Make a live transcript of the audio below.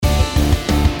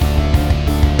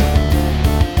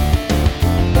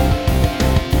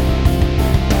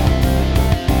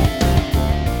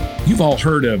We've all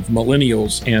heard of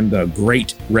millennials and the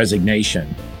Great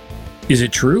Resignation. Is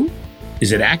it true?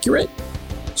 Is it accurate?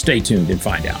 Stay tuned and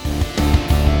find out.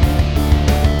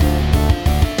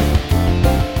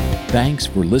 Thanks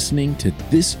for listening to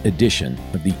this edition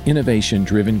of the Innovation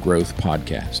Driven Growth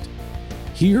Podcast.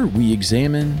 Here we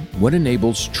examine what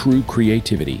enables true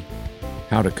creativity,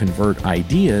 how to convert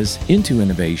ideas into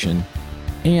innovation,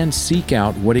 and seek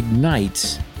out what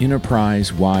ignites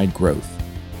enterprise-wide growth.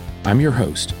 I'm your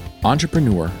host,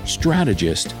 entrepreneur,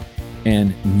 strategist,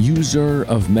 and user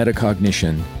of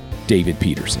metacognition, David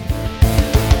Peterson.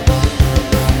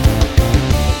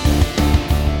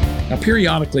 Now,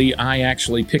 periodically, I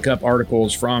actually pick up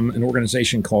articles from an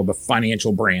organization called the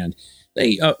Financial Brand.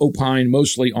 They opine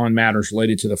mostly on matters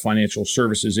related to the financial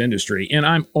services industry, and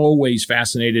I'm always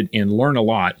fascinated and learn a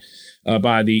lot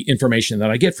by the information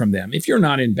that I get from them. If you're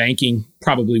not in banking,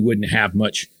 probably wouldn't have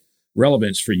much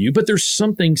relevance for you, but there's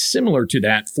something similar to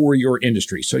that for your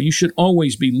industry. So you should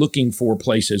always be looking for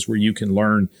places where you can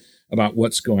learn about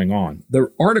what's going on.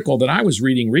 The article that I was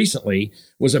reading recently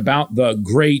was about the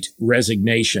Great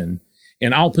Resignation,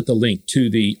 and I'll put the link to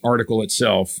the article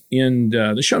itself in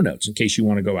the show notes in case you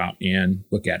want to go out and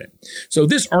look at it. So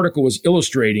this article was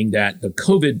illustrating that the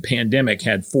COVID pandemic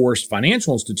had forced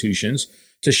financial institutions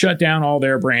to shut down all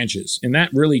their branches. And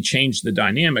that really changed the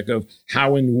dynamic of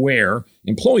how and where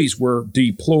employees were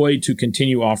deployed to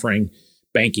continue offering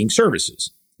banking services.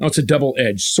 Now, it's a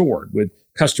double-edged sword, with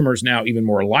customers now even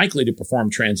more likely to perform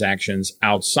transactions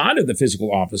outside of the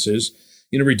physical offices,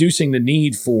 reducing the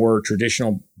need for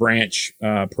traditional branch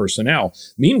personnel.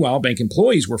 Meanwhile, bank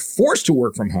employees were forced to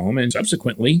work from home, and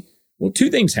subsequently,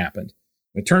 two things happened.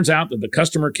 It turns out that the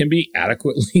customer can be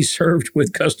adequately served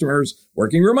with customers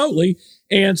working remotely,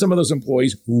 and some of those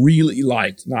employees really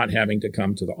liked not having to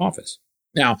come to the office.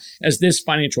 Now, as this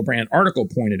Financial Brand article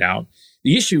pointed out,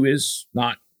 the issue is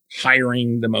not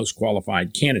hiring the most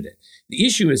qualified candidate. The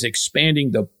issue is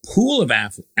expanding the pool of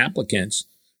applicants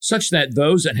such that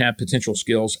those that have potential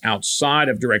skills outside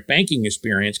of direct banking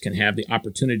experience can have the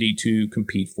opportunity to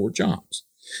compete for jobs.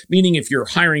 Meaning if you're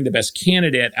hiring the best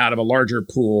candidate out of a larger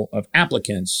pool of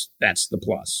applicants, that's the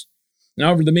plus.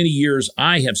 Now, over the many years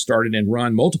I have started and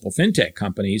run multiple fintech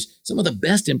companies, some of the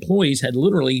best employees had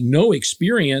literally no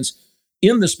experience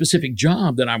in the specific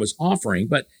job that I was offering,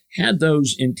 but had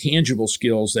those intangible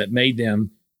skills that made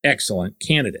them excellent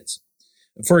candidates.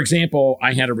 For example,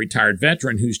 I had a retired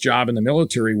veteran whose job in the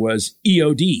military was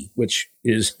EOD, which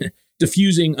is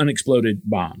diffusing unexploded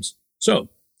bombs. So,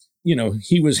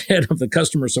 he was head of the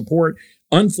customer support,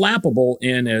 unflappable,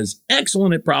 and as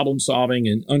excellent at problem solving,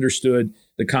 and understood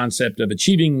the concept of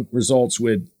achieving results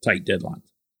with tight deadlines.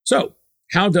 So,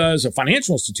 how does a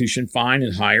financial institution find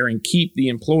and hire and keep the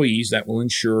employees that will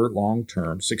ensure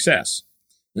long-term success?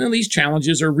 Now, these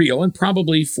challenges are real and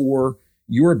probably for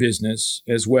your business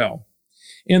as well.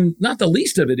 And not the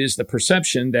least of it is the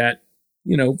perception that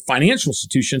financial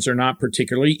institutions are not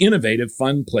particularly innovative,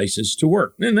 fun places to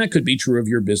work. And that could be true of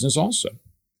your business also.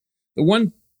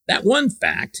 That one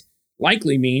fact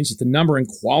likely means that the number and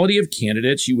quality of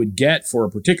candidates you would get for a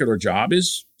particular job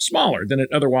is smaller than it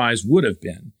otherwise would have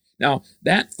been. Now,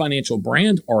 that Financial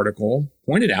Brand article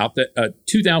pointed out that a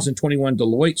 2021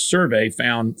 Deloitte survey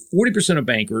found 40% of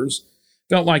bankers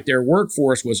felt like their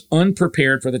workforce was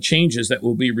unprepared for the changes that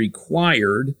will be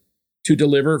required to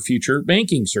deliver future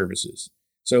banking services.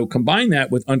 So combine that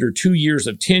with under 2 years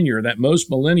of tenure that most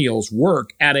millennials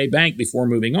work at a bank before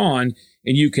moving on,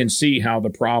 and you can see how the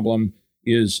problem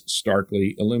is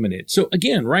starkly illuminated. So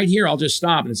again, right here, I'll just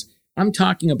stop. And I'm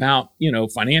talking about,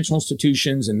 financial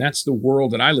institutions, and that's the world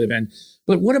that I live in.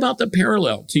 But what about the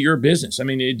parallel to your business? I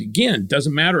mean, it, again,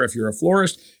 doesn't matter if you're a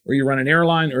florist or you run an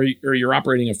airline or you're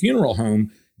operating a funeral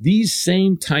home. These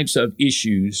same types of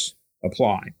issues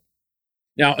apply.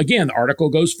 Now, again, the article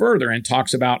goes further and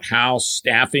talks about how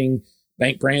staffing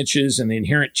bank branches and the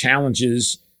inherent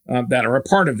challenges that are a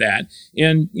part of that.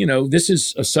 And, this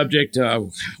is a subject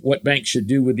of what banks should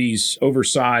do with these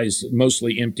oversized,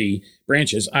 mostly empty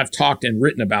branches. I've talked and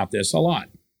written about this a lot.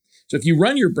 So if you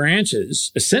run your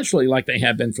branches essentially like they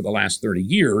have been for the last 30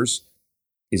 years,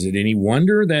 is it any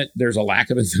wonder that there's a lack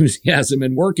of enthusiasm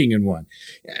in working in one?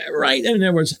 Right? In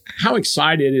other words, how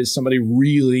excited is somebody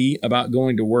really about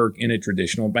going to work in a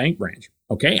traditional bank branch?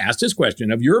 Okay, ask this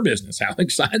question of your business. How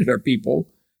excited are people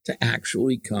to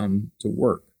actually come to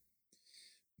work?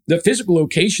 The physical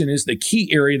location is the key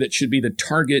area that should be the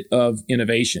target of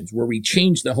innovations, where we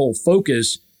change the whole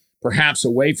focus perhaps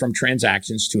away from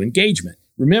transactions to engagement.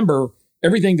 Remember,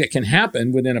 everything that can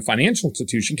happen within a financial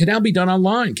institution can now be done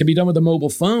online, can be done with a mobile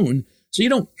phone. So you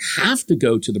don't have to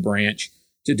go to the branch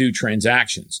to do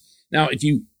transactions. Now, if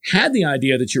you had the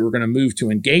idea that you were going to move to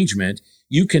engagement,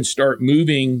 you can start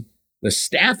moving the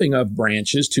staffing of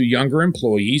branches to younger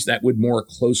employees that would more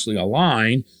closely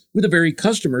align with the very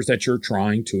customers that you're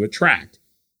trying to attract.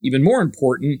 Even more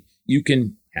important, you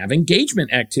can have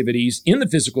engagement activities in the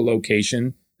physical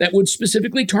location that would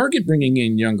specifically target bringing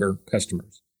in younger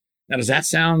customers. Now, does that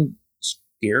sound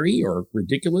scary or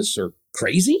ridiculous or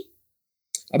crazy?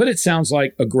 I bet it sounds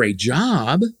like a great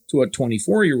job to a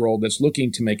 24-year-old that's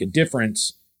looking to make a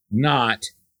difference, not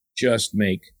just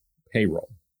make payroll.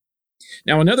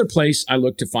 Now, another place I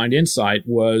looked to find insight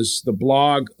was the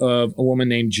blog of a woman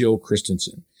named Jill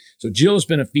Christensen. So Jill has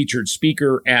been a featured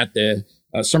speaker at the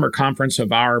summer conference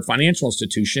of our financial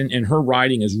institution, and her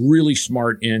writing is really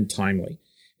smart and timely.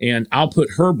 And I'll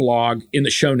put her blog in the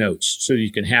show notes so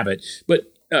you can have it.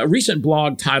 But a recent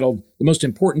blog titled "The Most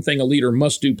Important Thing a Leader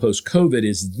Must Do Post-COVID"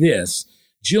 is this.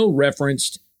 Jill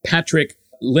referenced Patrick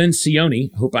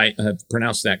Lencioni. I hope I have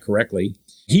pronounced that correctly.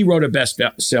 He wrote a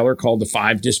bestseller called The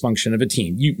 5 Dysfunction of a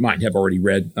Team. You might have already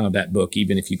read that book,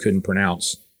 even if you couldn't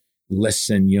pronounce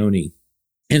Lencioni.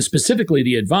 And specifically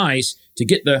the advice to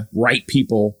get the right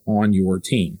people on your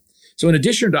team. So in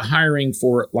addition to hiring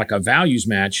for like a values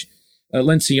match,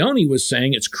 Lencioni was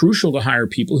saying it's crucial to hire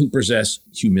people who possess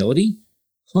humility,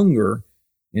 hunger,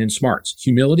 and smarts.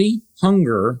 Humility,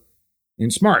 hunger,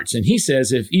 and smarts. And he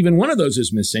says if even one of those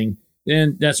is missing,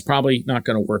 then that's probably not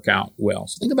going to work out well.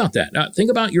 So think about that. Think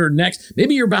about your next,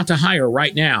 maybe you're about to hire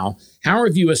right now. How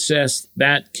have you assessed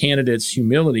that candidate's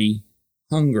humility,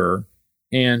 hunger,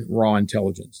 and raw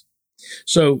intelligence?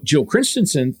 So Jill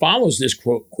Christensen follows this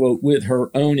quote with her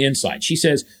own insight. She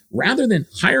says, rather than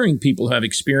hiring people who have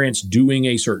experience doing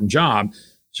a certain job,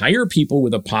 hire people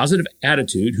with a positive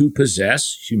attitude who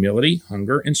possess humility,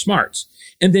 hunger, and smarts,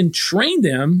 and then train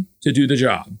them to do the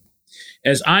job.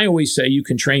 As I always say, you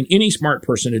can train any smart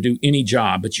person to do any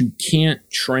job, but you can't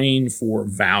train for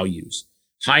values.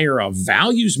 Hire a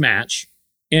values match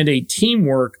and a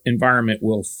teamwork environment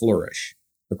will flourish,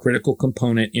 a critical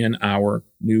component in our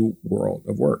new world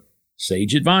of work.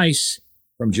 Sage advice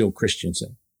from Jill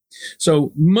Christensen.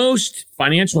 So most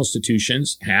financial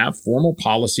institutions have formal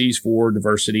policies for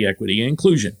diversity, equity, and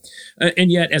inclusion.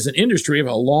 And yet, as an industry, we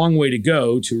have a long way to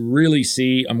go to really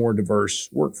see a more diverse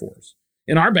workforce.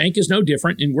 And our bank is no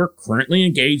different, and we're currently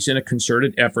engaged in a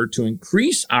concerted effort to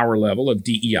increase our level of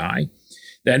DEI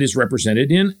that is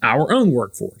represented in our own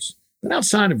workforce. But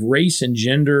outside of race and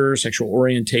gender, sexual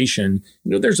orientation,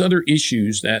 there's other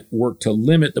issues that work to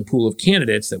limit the pool of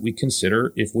candidates that we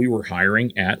consider if we were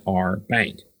hiring at our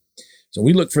bank. So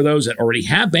we look for those that already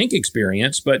have bank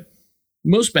experience, but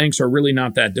most banks are really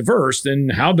not that diverse. Then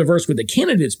how diverse would the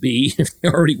candidates be if they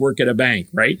already work at a bank,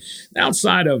 right?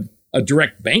 Outside of a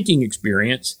direct banking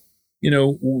experience,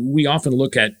 we often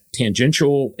look at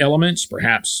tangential elements.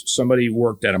 Perhaps somebody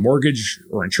worked at a mortgage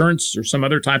or insurance or some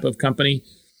other type of company.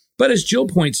 But as Jill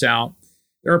points out,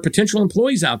 there are potential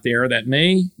employees out there that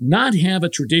may not have a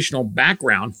traditional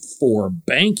background for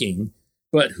banking,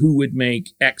 but who would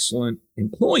make excellent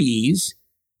employees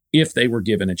if they were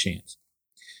given a chance.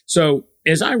 So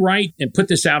as I write and put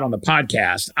this out on the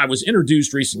podcast, I was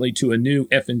introduced recently to a new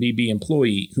FNBB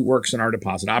employee who works in our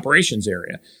deposit operations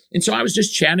area. And so I was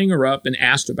just chatting her up and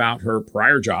asked about her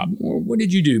prior job. Well, what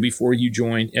did you do before you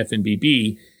joined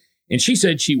FNBB? And she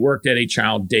said she worked at a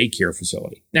child daycare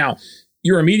facility. Now,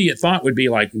 your immediate thought would be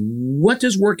like, what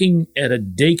does working at a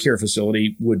daycare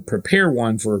facility would prepare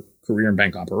one for career in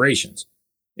bank operations?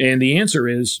 And the answer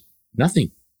is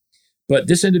nothing. But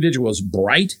this individual is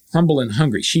bright, humble, and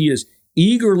hungry. She is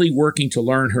eagerly working to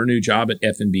learn her new job at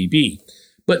FNBB.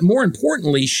 But more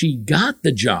importantly, she got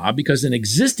the job because an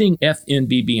existing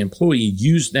FNBB employee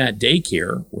used that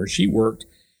daycare where she worked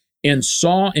and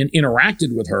saw and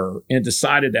interacted with her and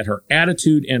decided that her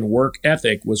attitude and work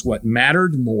ethic was what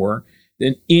mattered more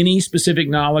than any specific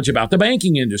knowledge about the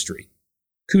banking industry.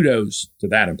 Kudos to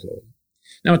that employee.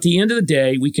 Now, at the end of the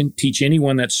day, we can teach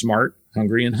anyone that's smart,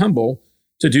 hungry, and humble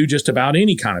to do just about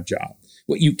any kind of job.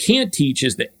 What you can't teach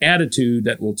is the attitude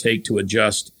that will take to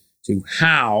adjust to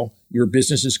how your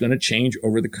business is going to change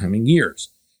over the coming years.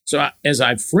 So as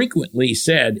I've frequently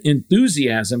said,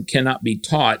 enthusiasm cannot be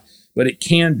taught, but it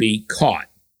can be caught.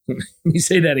 Let me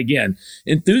say that again.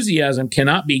 Enthusiasm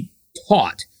cannot be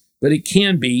taught, but it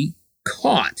can be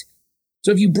caught.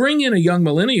 So if you bring in a young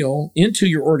millennial into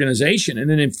your organization and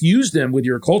then infuse them with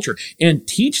your culture and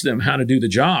teach them how to do the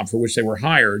job for which they were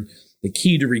hired, the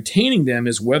key to retaining them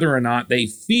is whether or not they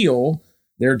feel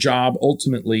their job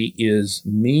ultimately is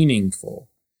meaningful.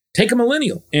 Take a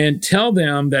millennial and tell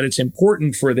them that it's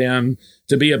important for them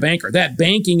to be a banker, that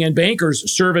banking and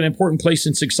bankers serve an important place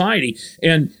in society.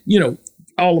 And,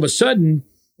 all of a sudden,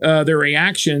 their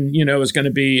reaction, is going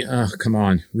to be, oh, come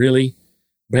on, really?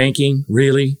 Banking,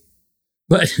 really?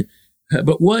 But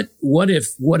what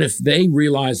if they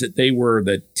realized that they were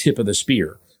the tip of the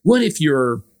spear? What if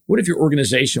your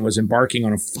organization was embarking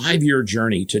on a 5-year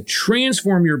journey to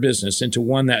transform your business into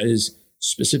one that is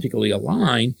specifically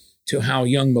aligned to how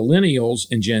young millennials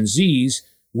and Gen Zs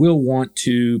will want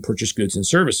to purchase goods and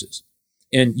services?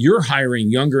 And you're hiring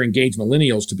younger, engaged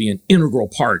millennials to be an integral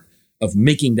part of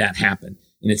making that happen.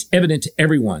 And it's evident to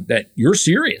everyone that you're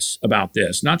serious about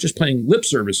this, not just paying lip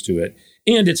service to it.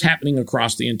 And it's happening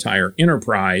across the entire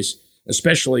enterprise,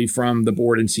 especially from the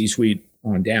board and C-suite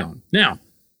on down. Now,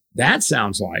 that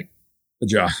sounds like a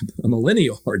job a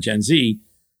millennial or Gen Z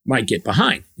might get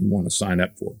behind and want to sign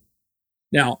up for.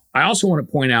 Now, I also want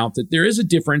to point out that there is a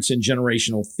difference in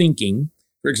generational thinking.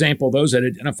 For example, those that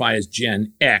identify as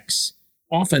Gen X,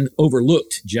 often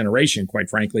overlooked generation, quite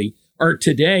frankly, are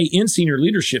today in senior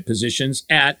leadership positions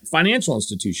at financial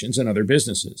institutions and other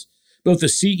businesses. Both the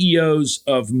CEOs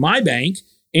of my bank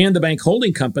and the bank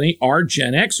holding company are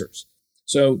Gen Xers.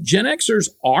 So Gen Xers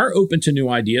are open to new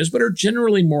ideas, but are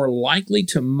generally more likely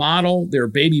to model their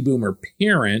baby boomer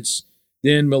parents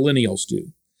than millennials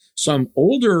do. Some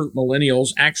older millennials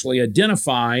actually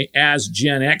identify as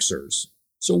Gen Xers.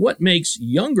 So what makes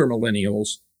younger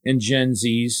millennials and Gen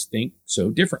Zs think so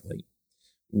differently?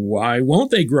 Why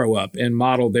won't they grow up and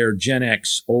model their Gen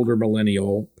X older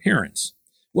millennial parents?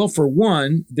 Well, for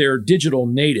one, they're digital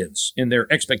natives, and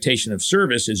their expectation of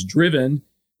service is driven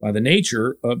by the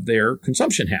nature of their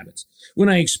consumption habits. When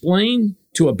I explain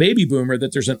to a baby boomer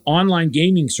that there's an online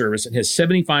gaming service that has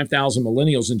 75,000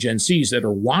 millennials and Gen Zs that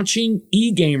are watching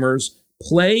e-gamers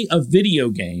play a video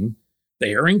game,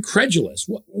 they are incredulous.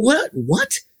 What?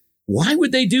 Why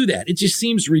would they do that? It just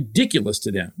seems ridiculous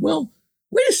to them. Well,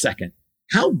 wait a second.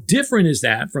 How different is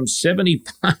that from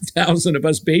 75,000 of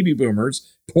us baby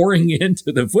boomers pouring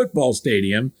into the football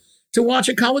stadium to watch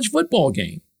a college football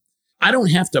game? I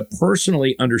don't have to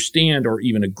personally understand or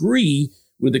even agree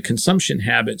with the consumption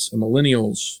habits of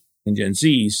millennials and Gen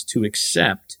Zs to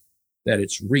accept that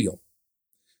it's real.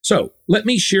 So let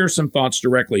me share some thoughts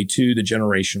directly to the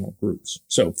generational groups.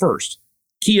 So first,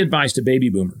 key advice to baby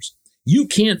boomers. You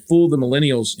can't fool the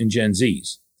millennials and Gen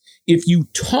Zs. If you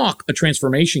talk a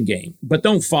transformation game, but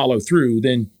don't follow through,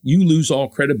 then you lose all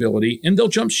credibility and they'll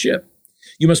jump ship.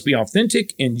 You must be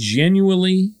authentic and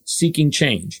genuinely seeking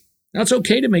change. Now, it's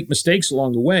okay to make mistakes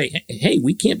along the way. Hey,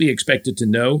 we can't be expected to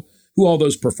know who all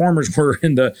those performers were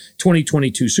in the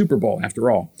 2022 Super Bowl, after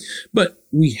all. But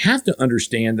we have to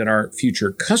understand that our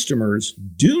future customers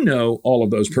do know all of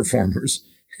those performers,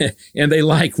 and they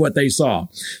like what they saw.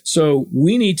 So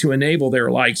we need to enable their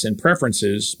likes and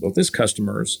preferences, both as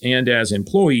customers and as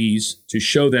employees, to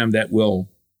show them that we'll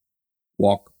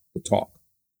walk the talk.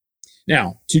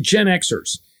 Now, to Gen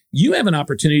Xers, you have an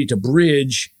opportunity to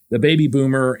bridge the baby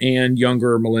boomer and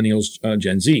younger millennials,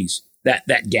 Gen Zs,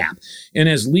 that gap. And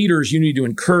as leaders, you need to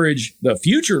encourage the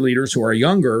future leaders who are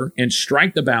younger and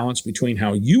strike the balance between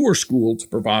how you were schooled to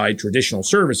provide traditional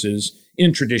services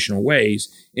in traditional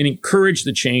ways and encourage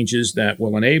the changes that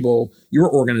will enable your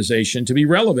organization to be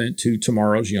relevant to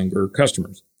tomorrow's younger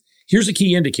customers. Here's a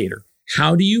key indicator.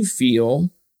 How do you feel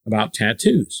about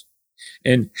tattoos?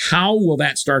 And how will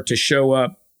that start to show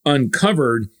up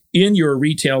uncovered in your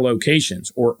retail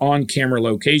locations or on-camera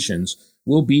locations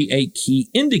will be a key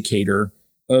indicator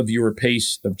of your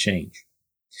pace of change.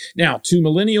 Now, to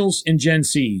millennials and Gen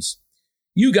Zs,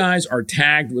 you guys are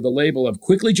tagged with a label of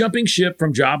quickly jumping ship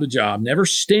from job to job, never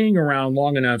staying around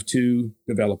long enough to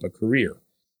develop a career.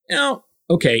 Now,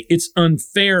 okay, it's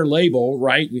unfair label,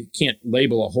 right? We can't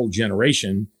label a whole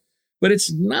generation, but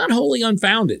it's not wholly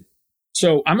unfounded.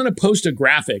 So I'm going to post a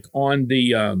graphic on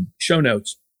the show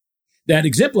notes that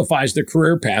exemplifies the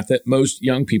career path that most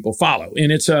young people follow.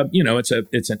 And it's an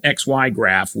XY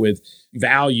graph with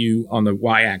value on the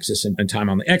Y-axis and time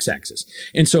on the X-axis.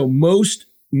 And so most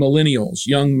millennials,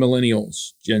 young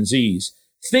millennials, Gen Zs,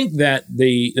 think that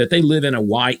they live in a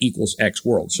Y equals X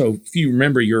world. So if you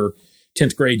remember your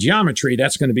 10th grade geometry,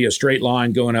 that's going to be a straight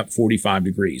line going up 45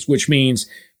 degrees, which means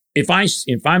if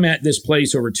I'm at this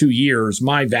place over 2 years,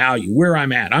 my value, where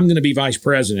I'm at, I'm going to be vice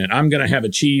president. I'm going to have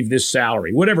achieved this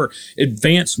salary, whatever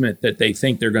advancement that they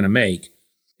think they're going to make.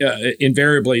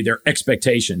 Invariably, their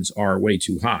expectations are way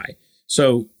too high.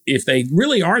 So if they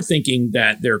really are thinking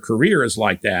that their career is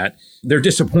like that, they're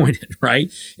disappointed, right?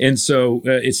 And so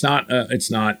it's not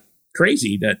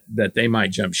crazy that they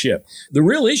might jump ship. The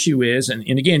real issue is, and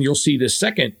again, you'll see this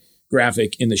second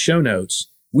graphic in the show notes.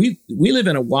 We live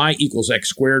in a Y equals X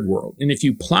squared world. And if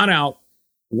you plot out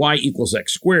Y equals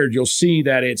X squared, you'll see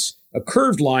that it's a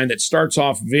curved line that starts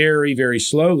off very, very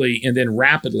slowly and then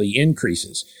rapidly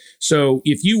increases. So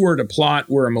if you were to plot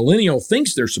where a millennial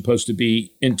thinks they're supposed to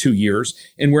be in 2 years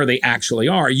and where they actually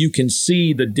are, you can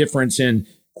see the difference in,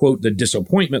 quote, the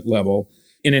disappointment level.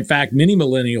 And in fact, many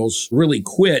millennials really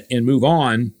quit and move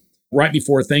on right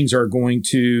before things are going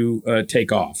to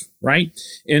take off, right?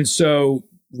 And so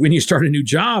when you start a new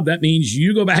job, that means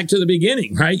you go back to the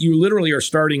beginning, right? You literally are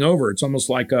starting over. It's almost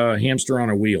like a hamster on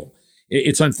a wheel.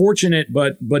 It's unfortunate,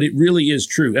 but it really is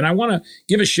true. And I want to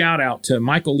give a shout out to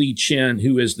Michael Lee Chin,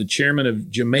 who is the chairman of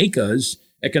Jamaica's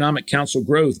Economic Council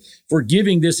Growth, for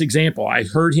giving this example. I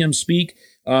heard him speak,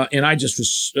 and I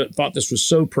just thought this was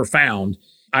so profound.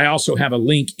 I also have a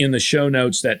link in the show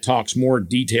notes that talks more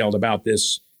detailed about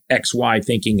this XY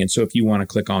thinking. And so if you want to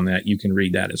click on that, you can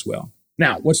read that as well.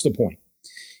 Now, what's the point?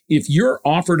 If you're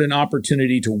offered an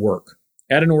opportunity to work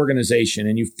at an organization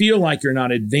and you feel like you're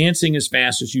not advancing as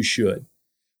fast as you should,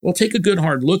 well, take a good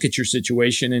hard look at your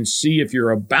situation and see if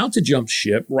you're about to jump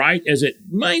ship right as it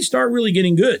might start really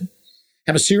getting good.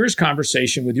 Have a serious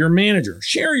conversation with your manager,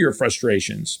 share your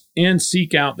frustrations, and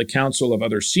seek out the counsel of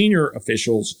other senior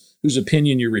officials whose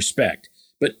opinion you respect.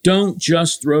 But don't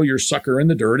just throw your sucker in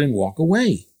the dirt and walk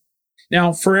away.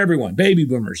 Now, for everyone, baby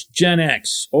boomers, Gen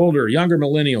X, older, younger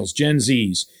millennials, Gen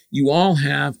Zs, you all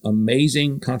have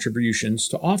amazing contributions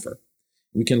to offer.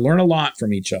 We can learn a lot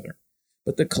from each other,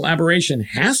 but the collaboration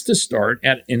has to start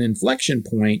at an inflection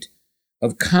point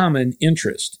of common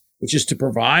interest, which is to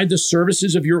provide the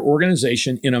services of your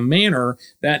organization in a manner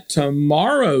that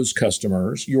tomorrow's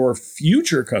customers, your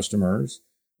future customers,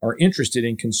 are interested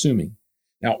in consuming.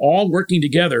 Now, all working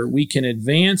together, we can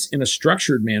advance in a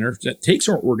structured manner that takes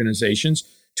our organizations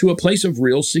to a place of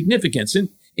real significance. And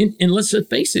let's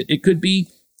face it, it could be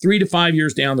 3 to 5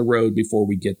 years down the road before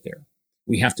we get there.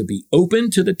 We have to be open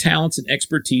to the talents and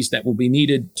expertise that will be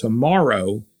needed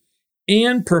tomorrow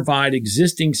and provide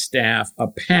existing staff a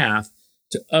path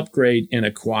to upgrade and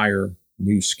acquire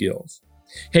new skills.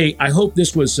 Hey, I hope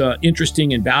this was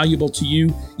interesting and valuable to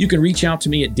you. You can reach out to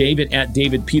me at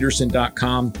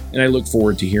david@davidpeterson.com, and I look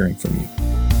forward to hearing from you.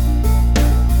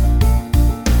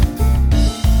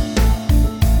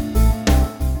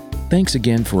 Thanks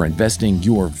again for investing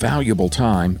your valuable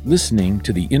time listening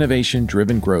to the Innovation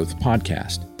Driven Growth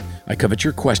podcast. I covet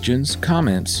your questions,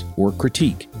 comments, or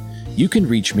critique. You can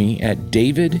reach me at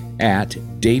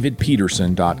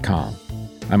david@davidpeterson.com.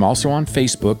 I'm also on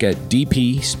Facebook at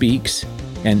DP Speaks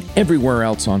and everywhere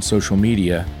else on social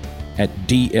media at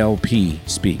DLP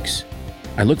Speaks.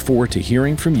 I look forward to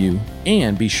hearing from you,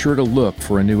 and be sure to look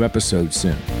for a new episode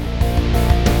soon.